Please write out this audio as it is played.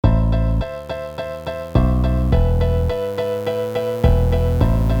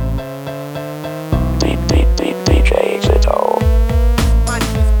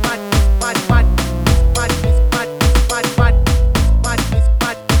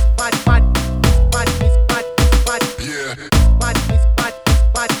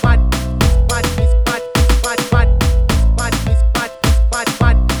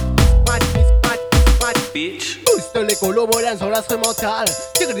dancehall instrumental.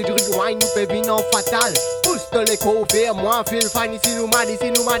 Tigri wine nous fait vin en fatal. Booste l'écho, faire moins feel fine. Ici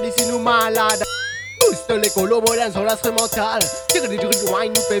nous malade. Booste l'écho, le mot dancehall instrumental. Tigri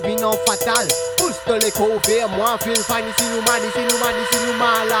wine nous fait vin en fatal. Booste l'écho, faire moins feel fine. Ici nous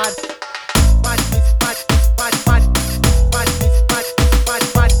malade.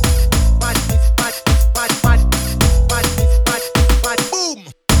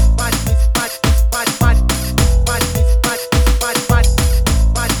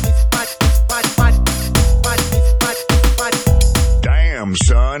 Damn,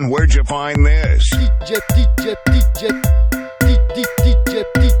 son, where'd you find this?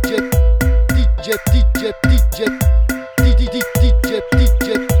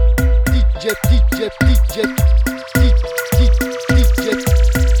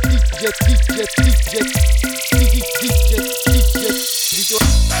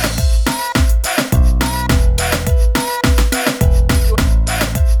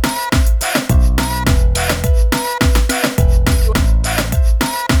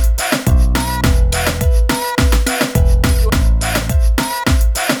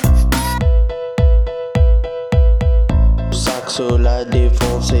 La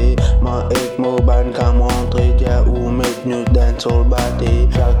défoncé, ma ek mo ban ka montre dia ou met nous dancehall batté,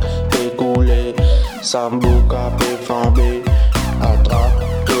 chaque fait couler, sambou ka fait flamber, attrape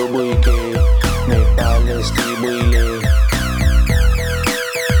te briquet, mais pas l'esti brûler.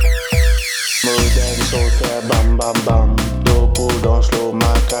 Mo dancehall fait bam bam bam, topo dans slow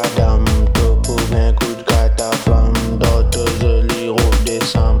macadam, topo d'un coup de cataflamme, d'autres jolies robes des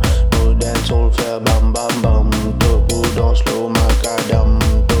sam. Mo dancehall fait bam bam bam, topo dans slow macadam,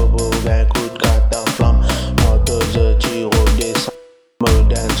 topo d'un coup de cataflamme, d'autres jolies robes des sam. Mo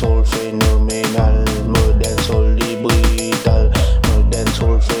dancehall phénoménal, mo dancehall librital, mo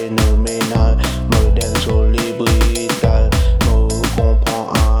dancehall phénoménal, mo dancehall librital, mo comprend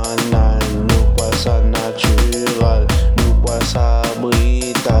anal, nous pas ça naturel, nous pas ça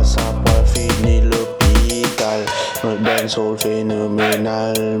brita, ça pas fini l'hôpital. Mo dancehall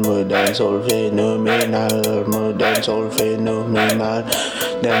phénoménal, mo dancehall phénoménal, mo dancehall phénoménal,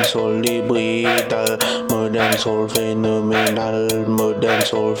 dancehall librital, mo dancehall phénoménal, mo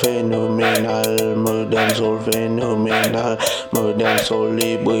dancehall phénoménal, mo dancehall phénoménal, mo dancehall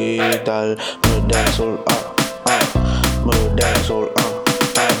librital, mo dancehall mo dancehall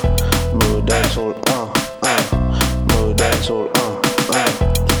mo dancehall mo dancehall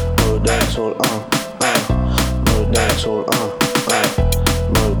mo dancehall mo dancehall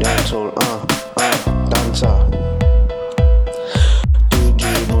mo dancehall dansa. Tout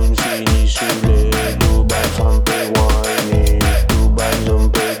le monde finit sous les Dubai femme peut whiner, Dubai homme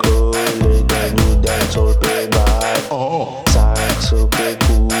peut coller, nous dancehall peut battre, sax peut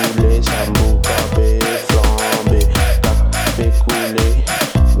couler, sambouka peut flamber, tac peut couler,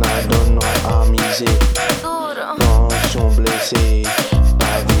 la donne noire amusée, tension blessée,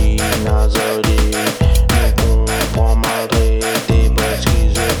 ta vie n'a zodé, nous comprend maltraité parce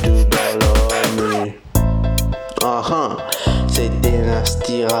qu'ils ont tout dans l'homme. C'était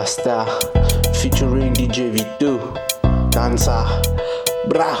Nasty Rasta featuring DJ Vito, dansa,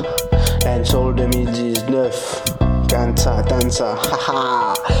 bra, dancehall 2019, dansa,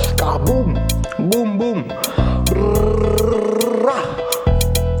 haha, car boom, boom, boom.